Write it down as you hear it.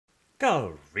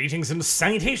Greetings and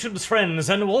salutations, friends,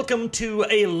 and welcome to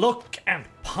a look at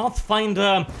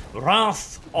Pathfinder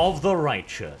Wrath of the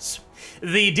Righteous.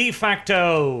 The de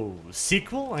facto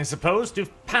sequel, I suppose, to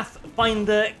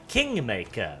Pathfinder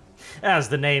Kingmaker. As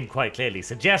the name quite clearly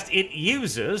suggests, it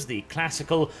uses the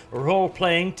classical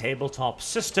role-playing tabletop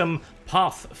system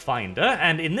Pathfinder,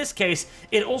 and in this case,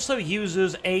 it also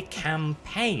uses a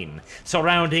campaign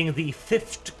surrounding the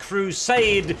Fifth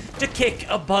Crusade to kick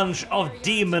a bunch of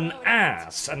demon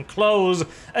ass and close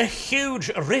a huge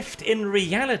rift in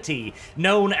reality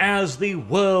known as the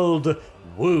World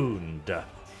Wound.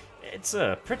 It's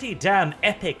a pretty damn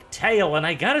epic tale, and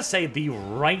I gotta say the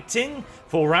writing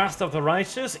for Wrath of the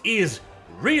Righteous is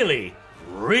really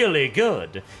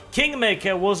good.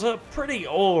 Kingmaker was a pretty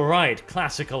alright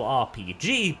classical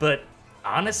RPG, but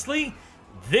honestly,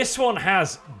 this one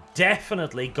has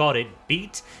definitely got it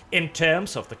beat in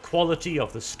terms of the quality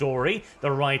of the story,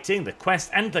 the writing, the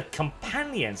quest, and the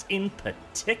companions in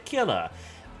particular.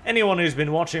 Anyone who's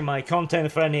been watching my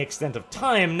content for any extent of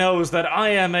time knows that I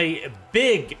am a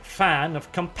big fan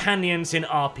of companions in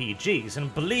RPGs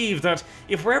and believe that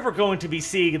if we're ever going to be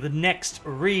seeing the next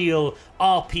real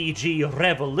RPG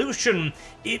revolution,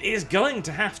 it is going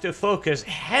to have to focus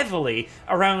heavily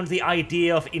around the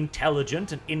idea of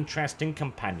intelligent and interesting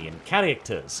companion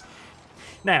characters.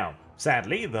 Now,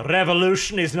 sadly, the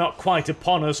revolution is not quite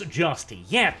upon us just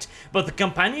yet, but the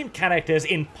companion characters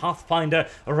in Pathfinder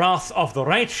Wrath of the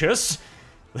Righteous,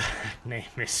 that name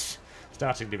is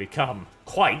starting to become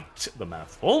quite the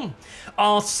mouthful,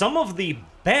 are some of the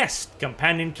best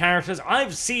companion characters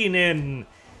I've seen in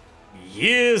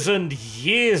years and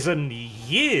years and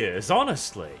years,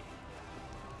 honestly.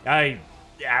 I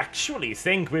actually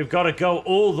think we've got to go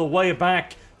all the way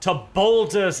back to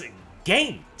Baldur's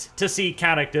Gate to see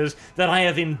characters that I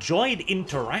have enjoyed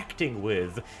interacting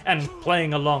with and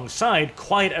playing alongside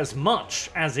quite as much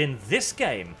as in this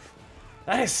game.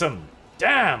 That is some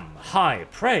damn high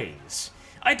praise.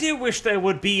 I do wish there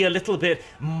would be a little bit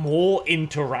more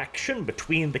interaction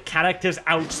between the characters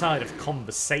outside of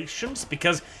conversations,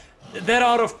 because there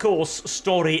are, of course,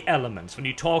 story elements when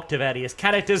you talk to various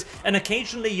characters, and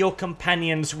occasionally your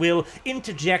companions will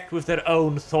interject with their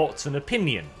own thoughts and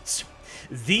opinions.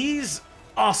 These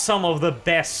are some of the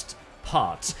best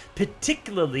parts,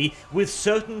 particularly with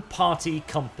certain party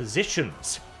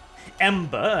compositions.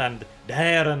 Ember and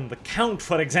Darren the Count,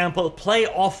 for example, play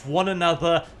off one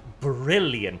another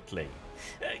brilliantly.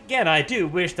 Again, I do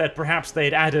wish that perhaps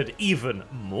they'd added even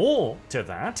more to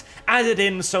that, added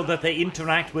in so that they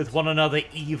interact with one another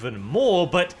even more,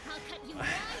 but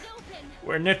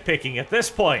we're nitpicking at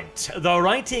this point. The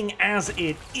writing as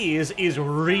it is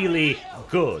really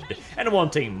good, and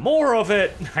wanting more of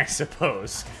it, I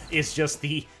suppose, is just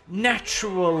the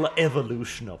natural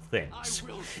evolution of things.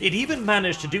 It even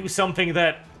managed to do something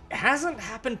that hasn't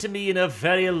happened to me in a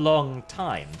very long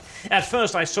time. At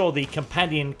first I saw the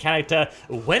companion character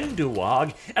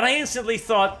Wenduwag, and I instantly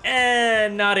thought,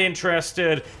 not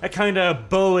interested. A kind of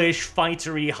bowish,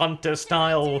 fightery, hunter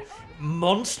style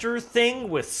monster thing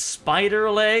with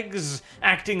spider legs,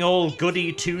 acting all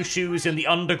goody two-shoes in the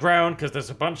underground because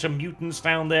there's a bunch of mutants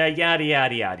down there, yada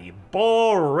yada yada.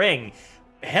 Boring.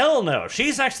 Hell no,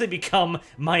 she's actually become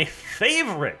my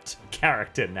favorite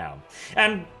character now.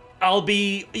 And I'll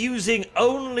be using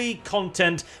only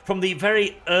content from the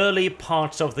very early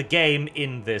parts of the game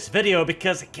in this video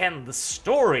because, again, the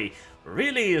story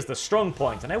really is the strong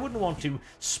point, and I wouldn't want to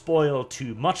spoil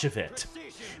too much of it.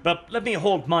 But let me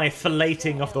hold my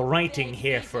filleting of the writing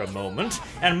here for a moment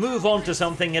and move on to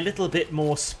something a little bit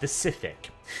more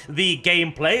specific. The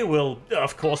gameplay will,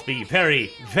 of course, be very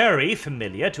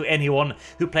familiar to anyone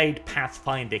who played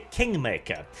Pathfinder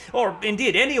Kingmaker, or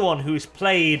indeed anyone who's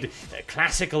played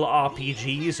classical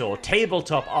RPGs or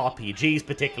tabletop RPGs,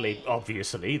 particularly,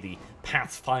 obviously, the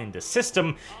Pathfinder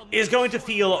system, is going to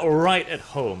feel right at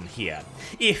home here.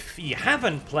 If you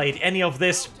haven't played any of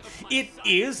this, it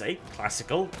is a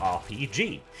classical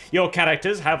RPG. Your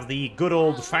characters have the good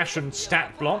old-fashioned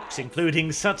stat blocks,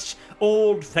 including such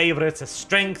old favorites as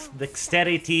strength,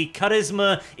 dexterity,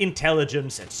 charisma,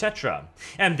 intelligence, etc.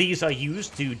 And these are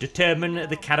used to determine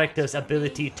the character's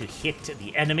ability to hit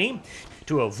the enemy,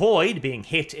 to avoid being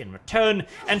hit in return,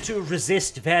 and to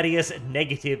resist various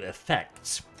negative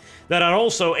effects. There are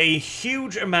also a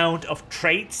huge amount of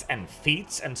traits and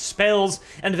feats and spells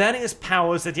and various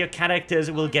powers that your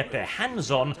characters will get their hands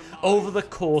on over the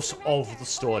course of the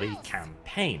story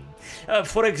campaign.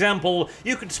 For example,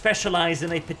 you could specialize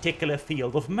in a particular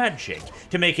field of magic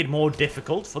to make it more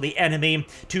difficult for the enemy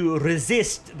to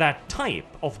resist that type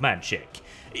of magic.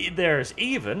 There's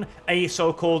even a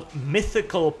so-called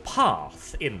mythical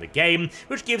path in the game,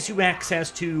 which gives you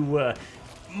access to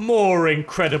more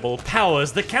incredible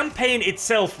powers. The campaign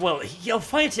itself, well, you're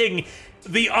fighting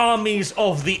the armies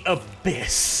of the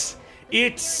Abyss.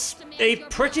 It's a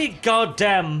pretty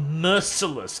goddamn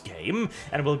merciless game,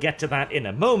 and we'll get to that in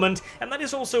a moment, and that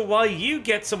is also why you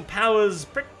get some powers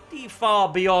pretty far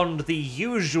beyond the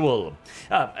usual.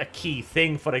 A key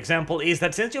thing, for example, is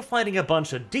that since you're fighting a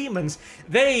bunch of demons,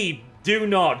 they do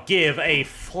not give a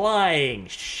flying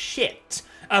shit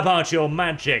about your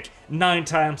magic 9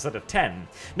 times out of 10.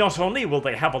 Not only will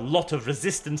they have a lot of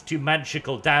resistance to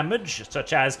magical damage,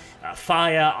 such as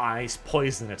fire, ice,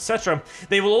 poison, etc.,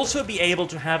 they will also be able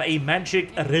to have a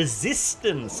magic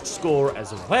resistance score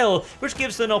as well, which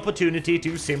gives an opportunity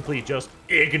to simply just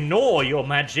ignore your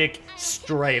magic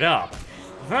straight up.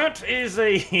 That is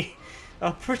a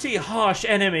pretty harsh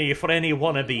enemy for any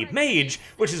wannabe mage,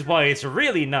 which is why it's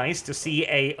really nice to see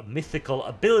a mythical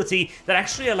ability that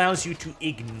actually allows you to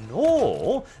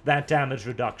ignore that damage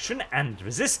reduction and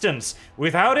resistance.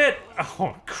 Without it,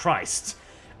 oh Christ,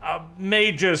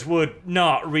 mages would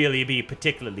not really be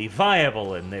particularly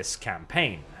viable in this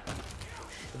campaign.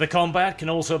 The combat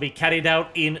can also be carried out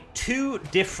in 2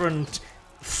 different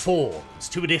forms,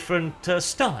 2 different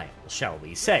styles, shall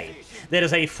we say. There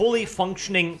is a fully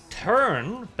functioning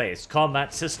turn-based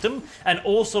combat system, and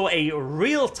also a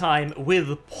real-time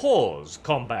with pause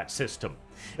combat system.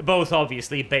 Both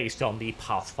obviously based on the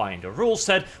Pathfinder rule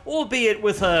set, albeit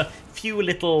with a few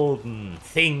little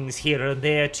things here and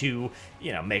there to,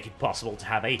 you know, make it possible to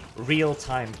have a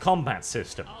real-time combat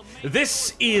system.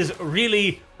 This is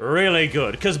really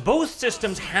good, because both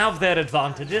systems have their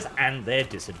advantages and their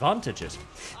disadvantages.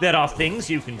 There are things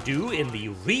you can do in the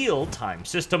real-time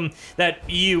system that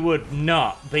you would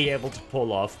not be able to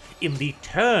pull off in the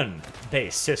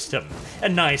turn-based system. A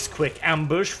nice quick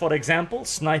ambush, for example,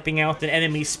 sniping out an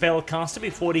enemy spellcaster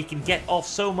before he can get off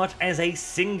so much as a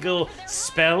single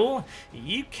spell.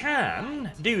 You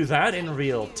can do that in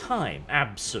real time,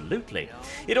 absolutely.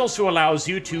 It also allows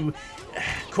you to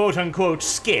quote-unquote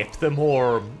skip the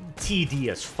more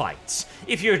tedious fights.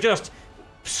 If you're just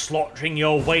slaughtering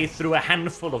your way through a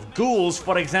handful of ghouls,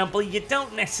 for example, you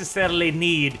don't necessarily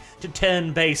need to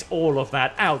turn-base all of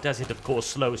that out, as it of course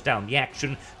slows down the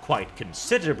action quite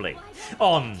considerably.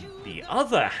 On the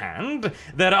other hand,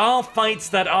 there are fights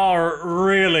that are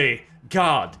really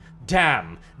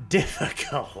goddamn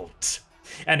difficult.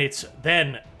 And it's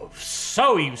then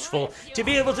so useful to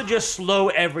be able to just slow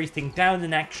everything down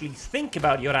and actually think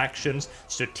about your actions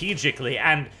strategically,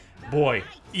 and boy,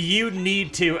 you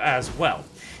need to as well.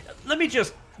 Let me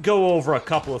just go over a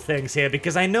couple of things here,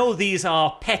 because I know these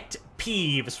are pet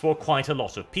peeves for quite a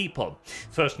lot of people.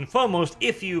 First and foremost,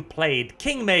 if you played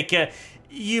Kingmaker,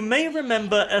 you may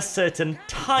remember a certain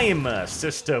timer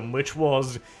system which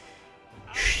was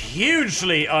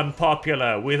hugely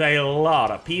unpopular with a lot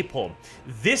of people.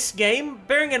 This game,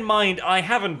 bearing in mind I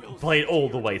haven't played all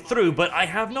the way through, but I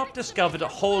have not discovered a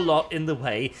whole lot in the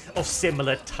way of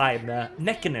similar timer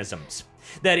mechanisms.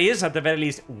 There is, at the very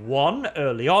least, one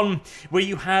early on, where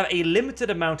you have a limited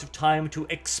amount of time to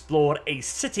explore a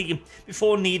city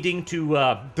before needing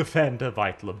to defend a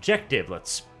vital objective.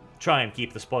 Let's try and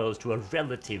keep the spoilers to a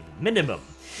relative minimum.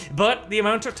 But the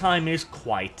amount of time is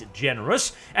quite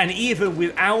generous, and even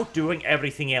without doing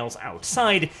everything else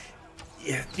outside,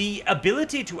 the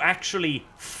ability to actually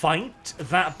fight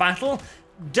that battle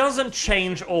doesn't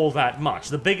change all that much.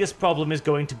 The biggest problem is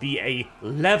going to be a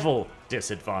level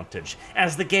disadvantage,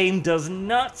 as the game does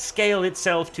not scale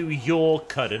itself to your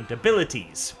current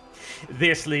abilities.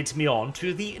 This leads me on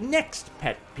to the next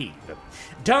pet peeve.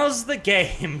 Does the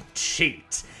game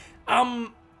cheat?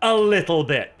 A little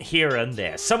bit here and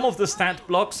there. Some of the stat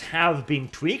blocks have been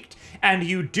tweaked, and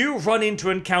you do run into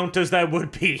encounters that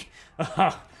would be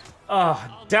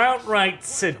downright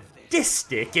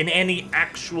sadistic in any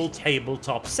actual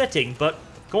tabletop setting, but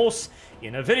of course,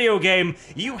 in a video game,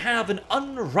 you have an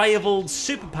unrivaled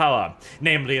superpower,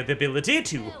 namely the ability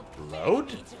to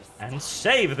load and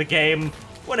save the game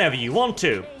whenever you want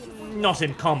to. Not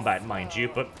in combat, mind you,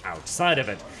 but outside of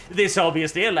it. This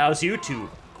obviously allows you to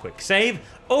quick save,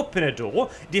 open a door,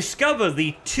 discover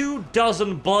the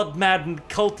 24 blood-maddened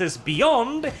cultists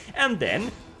beyond, and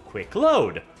then quick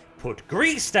load. Put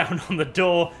grease down on the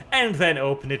door, and then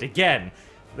open it again.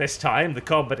 This time, the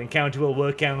combat encounter will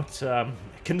work out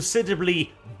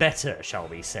considerably better, shall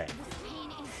we say.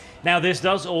 Now, this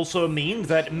does also mean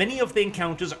that many of the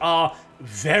encounters are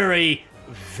very,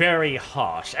 very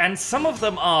harsh, and some of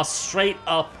them are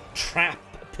straight-up trap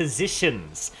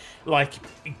positions, like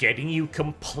getting you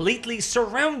completely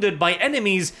surrounded by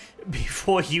enemies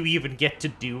before you even get to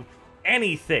do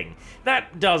anything.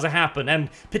 That does happen, and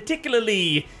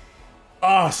particularly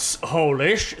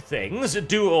asshole-ish things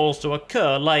do also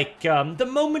occur, like the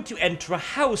moment you enter a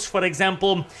house, for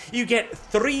example, you get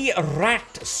 3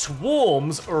 rat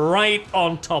swarms right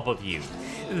on top of you.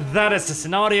 That is a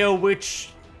scenario which,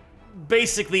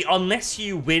 basically, unless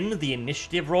you win the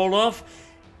initiative roll-off,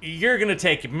 you're gonna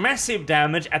take massive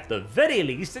damage at the very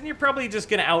least, and you're probably just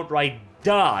gonna outright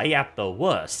die at the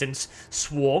worst, since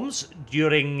swarms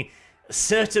during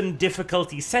certain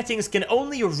difficulty settings can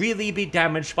only really be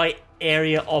damaged by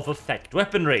area of effect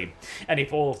weaponry. And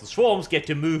if all of the swarms get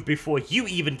to move before you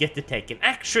even get to take an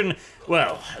action,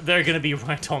 well, they're gonna be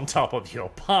right on top of your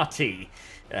party.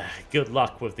 Good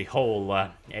luck with the whole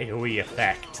AoE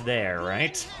effect there,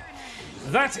 right?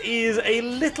 That is a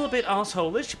little bit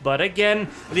asshole-ish, but again,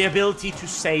 the ability to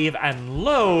save and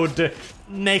load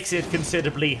makes it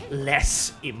considerably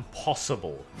less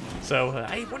impossible. So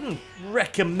I wouldn't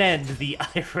recommend the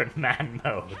Iron Man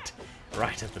mode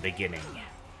right at the beginning.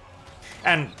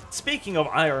 And speaking of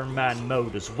Iron Man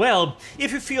mode as well,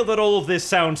 if you feel that all of this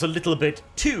sounds a little bit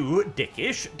too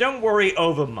dickish, don't worry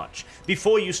over much.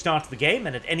 Before you start the game,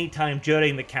 and at any time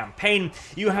during the campaign,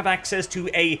 you have access to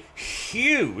a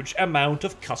huge amount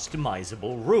of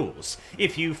customizable rules.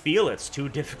 If you feel it's too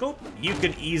difficult, you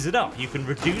can ease it up. You can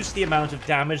reduce the amount of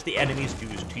damage the enemies do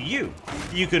to you.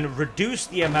 You can reduce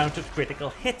the amount of critical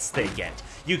hits they get.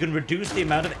 You can reduce the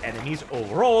amount of enemies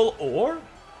overall, or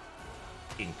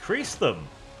increase them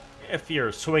if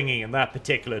you're swinging in that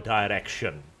particular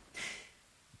direction.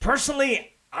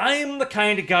 Personally, I'm the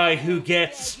kind of guy who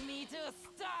gets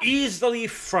easily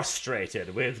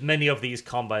frustrated with many of these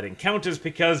combat encounters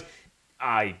because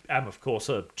I am, of course,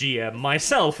 a GM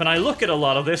myself, and I look at a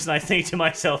lot of this and I think to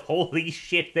myself, holy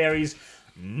shit, there is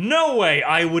no way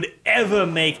I would ever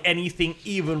make anything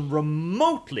even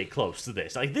remotely close to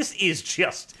this. Like, this is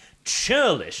just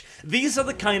churlish. These are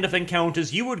the kind of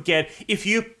encounters you would get if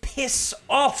you piss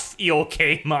off your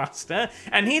game master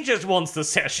and he just wants the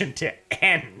session to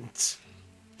end.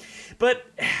 But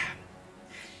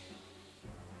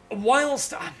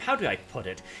whilst, how do I put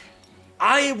it?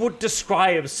 I would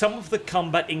describe some of the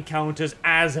combat encounters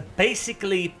as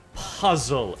basically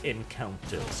puzzle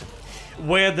encounters,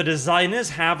 where the designers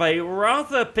have a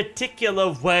rather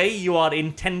particular way you are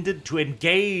intended to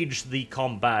engage the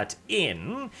combat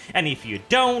in, and if you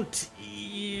don't,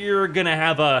 you're gonna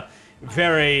have a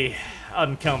very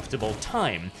uncomfortable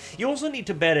time. You also need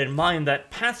to bear in mind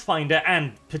that Pathfinder,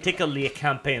 and particularly a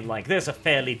campaign like this, a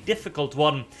fairly difficult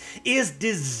one, is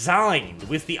designed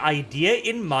with the idea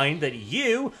in mind that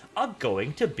you are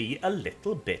going to be a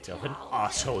little bit of an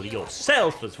asshole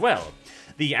yourself as well.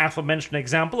 The aforementioned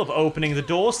example of opening the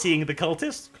door, seeing the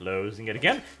cultist, closing it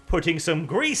again, putting some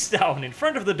grease down in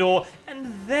front of the door,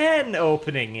 and then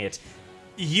opening it.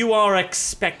 You are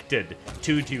expected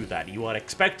to do that. You are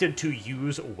expected to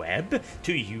use web,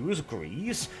 to use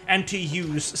grease, and to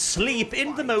use sleep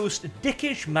in the most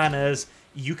dickish manners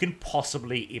you can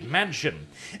possibly imagine.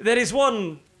 There is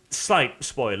one, slight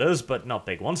spoilers, but not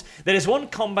big ones, there is one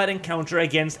combat encounter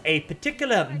against a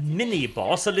particular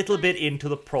mini-boss a little bit into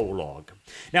the prologue.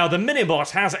 Now, the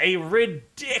mini-boss has a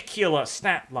ridiculous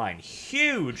stat line,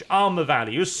 huge armor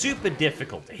value, super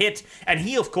difficult to hit, and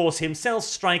he, of course, himself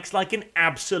strikes like an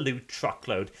absolute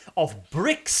truckload of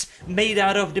bricks made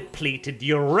out of depleted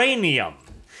uranium.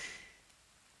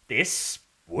 This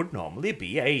would normally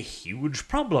be a huge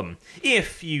problem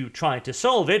if you try to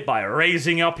solve it by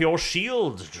raising up your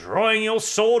shield, drawing your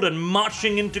sword, and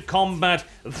marching into combat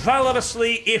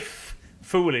valorously, if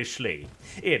foolishly.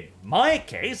 In my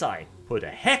case, I put a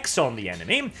hex on the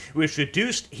enemy, which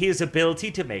reduced his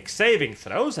ability to make saving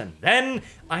throws, and then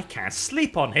I cast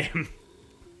sleep on him.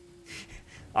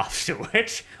 After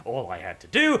which, all I had to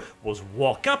do was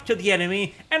walk up to the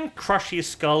enemy and crush his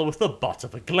skull with the butt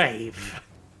of a glaive.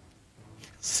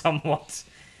 Somewhat,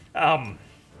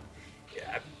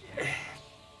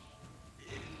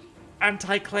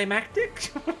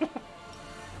 anticlimactic?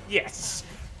 Yes,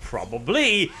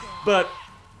 probably, but,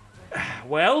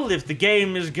 well, if the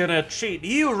game is gonna treat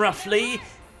you roughly,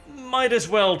 might as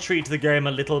well treat the game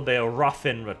a little bit rough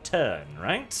in return,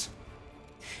 right?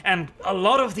 And a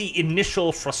lot of the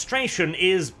initial frustration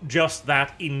is just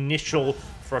that initial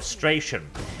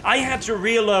frustration. I had to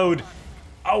reload,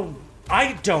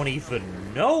 I don't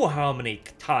even know how many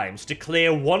times to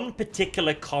clear one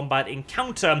particular combat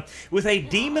encounter with a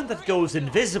demon that goes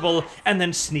invisible and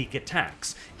then sneak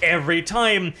attacks. Every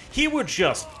time, he would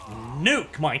just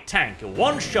nuke my tank.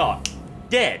 One shot,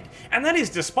 dead. And that is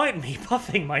despite me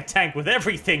buffing my tank with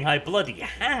everything I bloody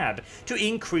had to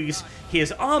increase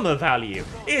his armor value.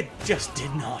 It just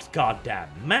did not goddamn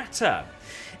matter.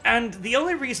 And the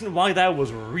only reason why that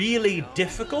was really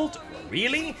difficult,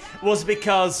 really, was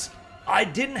because I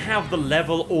didn't have the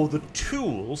level or the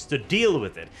tools to deal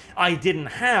with it. I didn't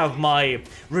have my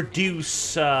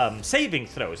reduce saving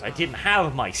throws. I didn't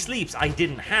have my sleeps. I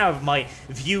didn't have my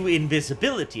view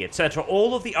invisibility, etc.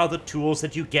 All of the other tools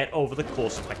that you get over the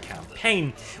course of a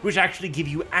campaign, which actually give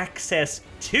you access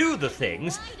to the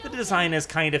things the designers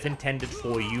kind of intended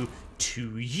for you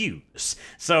to use.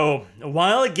 So,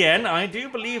 while again, I do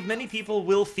believe many people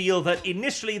will feel that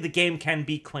initially the game can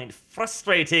be quite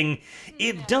frustrating,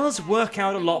 it does work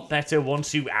out a lot better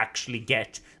once you actually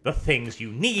get the things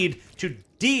you need to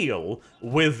deal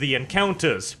with the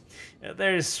encounters.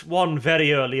 There's one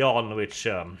very early on which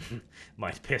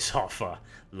might piss off a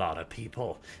lot of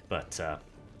people, but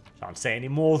can't say any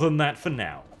more than that for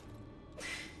now.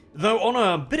 Though on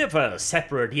a bit of a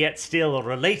separate yet still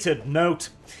related note,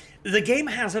 the game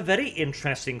has a very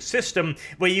interesting system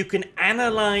where you can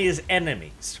analyze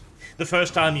enemies. The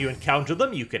first time you encounter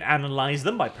them, you can analyze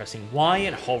them by pressing Y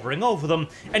and hovering over them,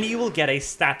 and you will get a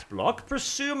stat block,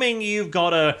 presuming you've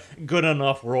got a good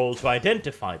enough roll to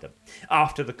identify them.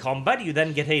 After the combat, you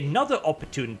then get another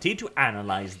opportunity to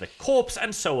analyze the corpse,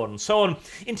 and so on,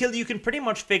 until you can pretty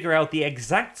much figure out the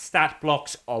exact stat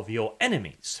blocks of your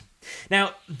enemies.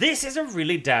 Now, this is a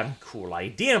really damn cool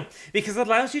idea, because it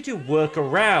allows you to work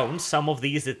around some of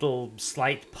these little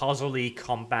slight puzzly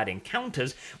combat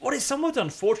encounters. What is somewhat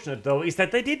unfortunate, though, is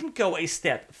that they didn't go a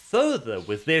step further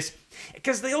with this,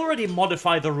 because they already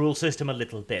modified the rule system a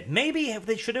little bit. Maybe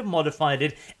they should have modified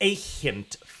it a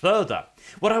hint further.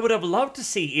 What I would have loved to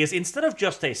see is, instead of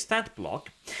just a stat block,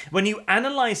 when you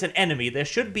analyze an enemy, there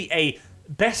should be a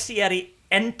bestiary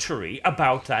entry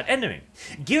about that enemy.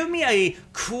 Give me a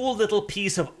cool little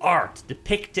piece of art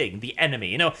depicting the enemy,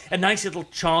 you know, a nice little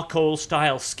charcoal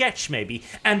style sketch maybe,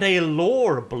 and a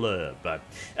lore blurb.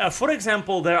 For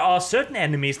example, there are certain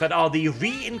enemies that are the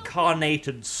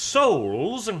reincarnated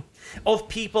souls of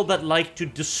people that like to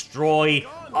destroy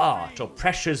art or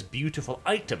precious, beautiful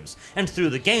items. And through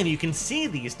the game, you can see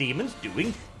these demons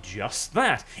doing just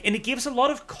that. And it gives a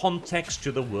lot of context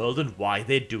to the world and why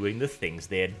they're doing the things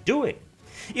they're doing.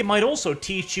 It might also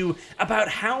teach you about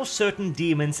how certain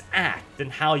demons act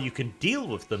and how you can deal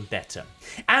with them better.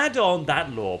 Add on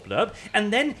that lore blurb,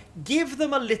 and then give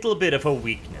them a little bit of a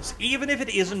weakness, even if it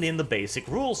isn't in the basic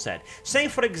rule set. Say,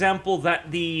 for example,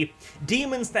 that the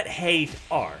demons that hate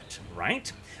art,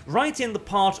 right? Write in the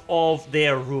part of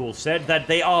their rule set that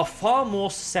they are far more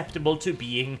susceptible to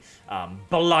being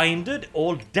blinded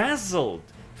or dazzled,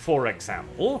 for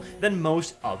example, than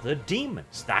most other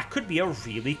demons. That could be a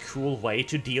really cool way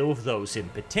to deal with those in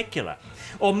particular.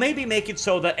 Or maybe make it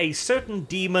so that a certain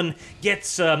demon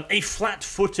gets a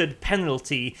flat-footed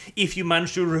penalty if you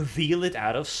manage to reveal it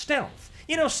out of stealth.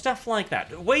 You know, stuff like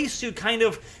that. Ways to kind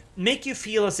of make you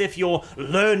feel as if you're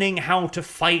learning how to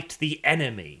fight the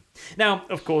enemy. Now,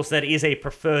 of course, there is a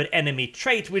preferred enemy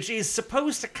trait, which is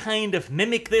supposed to kind of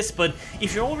mimic this, but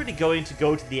if you're already going to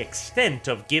go to the extent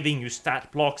of giving you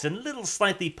stat blocks and little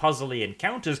slightly puzzly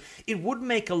encounters, it would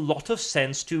make a lot of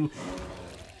sense to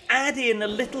add in a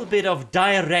little bit of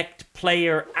direct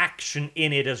player action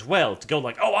in it as well. To go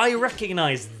like, oh, I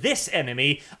recognize this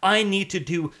enemy, I need to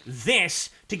do this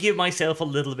to give myself a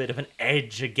little bit of an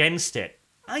edge against it.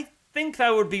 I think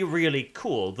that would be really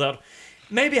cool. That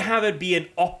maybe have it be an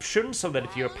option so that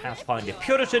if you're a Pathfinder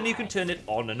Puritan, you can turn it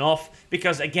on and off,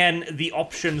 because again, the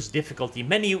options difficulty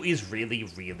menu is really,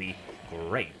 really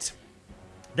great.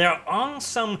 There are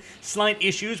some slight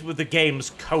issues with the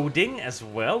game's coding as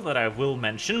well that I will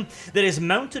mention. There is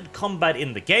mounted combat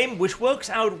in the game, which works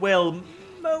out well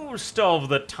most of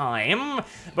the time,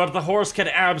 but the horse can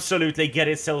absolutely get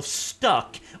itself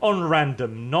stuck on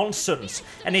random nonsense.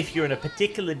 And if you're in a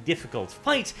particularly difficult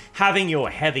fight, having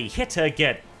your heavy hitter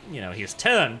get, you know, his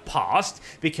turn passed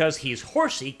because his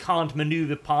horsey can't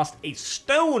maneuver past a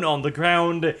stone on the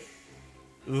ground,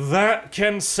 that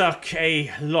can suck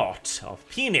a lot of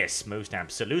penis, most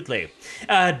absolutely.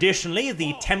 Additionally,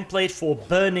 the template for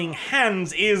burning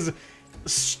hands is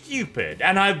stupid,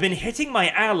 and I've been hitting my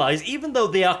allies even though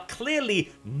they are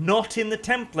clearly not in the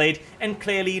template and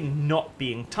clearly not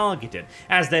being targeted,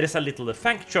 as there is a little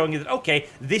effect showing you that, okay,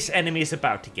 this enemy is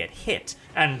about to get hit,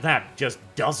 and that just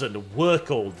doesn't work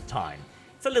all the time.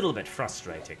 It's a little bit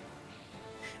frustrating.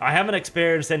 I haven't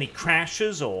experienced any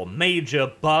crashes or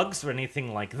major bugs or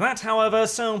anything like that, however,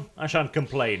 so I shan't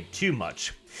complain too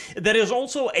much. There is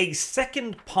also a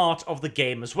second part of the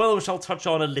game as well, which I'll touch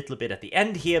on a little bit at the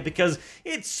end here, because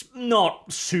it's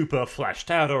not super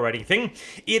fleshed out or anything.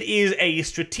 It is a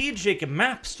strategic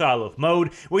map style of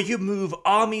mode where you move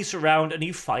armies around and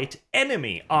you fight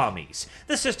enemy armies.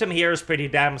 The system here is pretty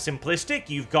damn simplistic.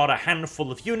 You've got a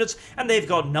handful of units, and they've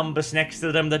got numbers next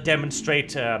to them that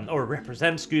demonstrate, or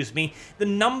represent, excuse me, the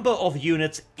number of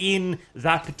units in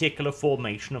that particular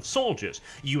formation of soldiers.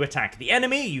 You attack the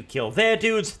enemy, you kill their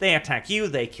dudes, they attack you,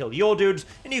 they kill your dudes,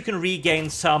 and you can regain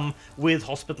some with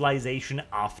hospitalization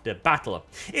after battle.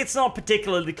 It's not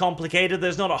particularly complicated.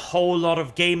 There's not a whole lot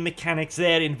of game mechanics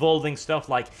there involving stuff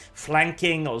like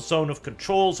flanking or zone of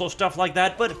controls or stuff like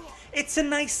that, but it's a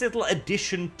nice little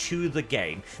addition to the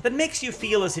game that makes you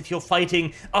feel as if you're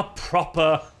fighting a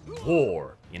proper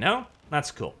war, you know? That's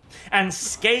cool. And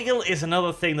scale is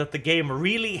another thing that the game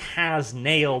really has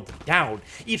nailed down.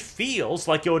 It feels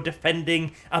like you're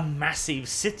defending a massive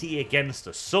city against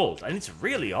assault, and it's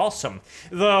really awesome.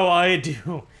 Though I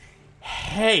do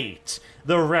hate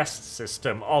the rest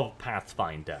system of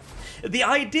Pathfinder. The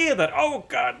idea that, oh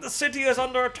god, the city is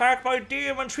under attack by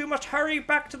demons, we must hurry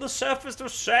back to the surface to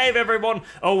save everyone.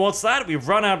 Oh, what's that? We've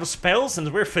run out of spells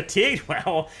and we're fatigued?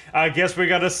 Well, I guess we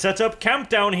gotta set up camp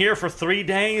down here for 3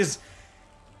 days.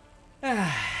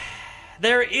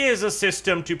 There is a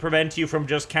system to prevent you from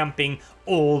just camping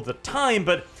all the time,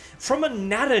 but from a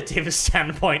narrative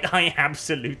standpoint, I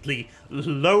absolutely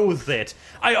loathe it.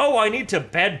 I need to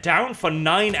bed down for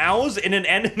 9 hours in an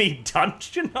enemy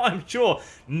dungeon? I'm sure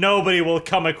nobody will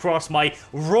come across my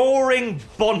roaring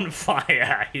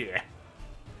bonfire here.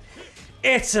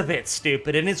 It's a bit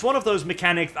stupid, and it's one of those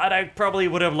mechanics that I probably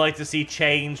would have liked to see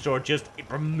changed or just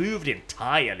removed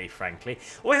entirely, frankly.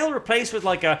 Or hell, replaced with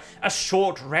like a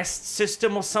short rest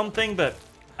system or something, but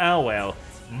oh well.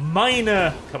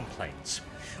 Minor complaints.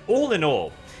 All in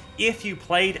all, if you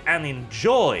played and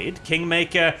enjoyed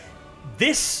Kingmaker,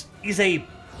 this is a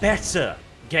better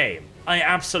game. I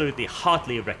absolutely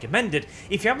heartily recommend it.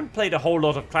 If you haven't played a whole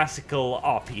lot of classical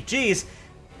RPGs,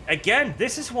 again,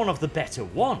 this is one of the better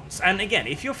ones. And again,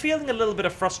 if you're feeling a little bit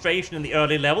of frustration in the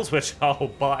early levels, which,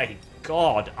 oh by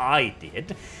God, I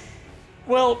did,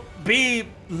 well, be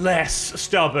less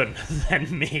stubborn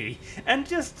than me, and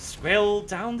just scale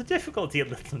down the difficulty a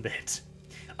little bit.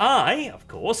 I, of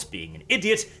course, being an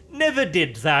idiot, never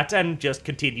did that and just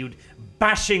continued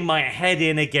bashing my head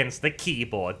in against the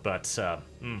keyboard, but,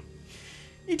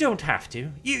 you don't have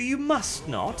to. You must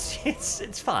not.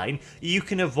 It's fine. You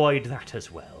can avoid that as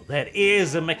well. There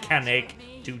is a mechanic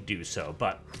to do so,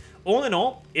 but all in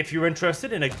all, if you're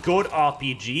interested in a good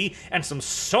RPG and some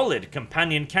solid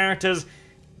companion characters,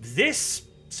 this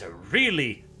is a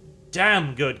really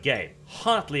damn good game.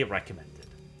 Heartily recommended.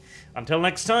 Until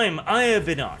next time, I have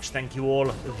been Arch. Thank you all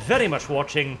very much for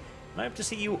watching, and I hope to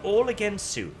see you all again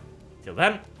soon. Till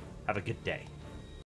then, have a good day.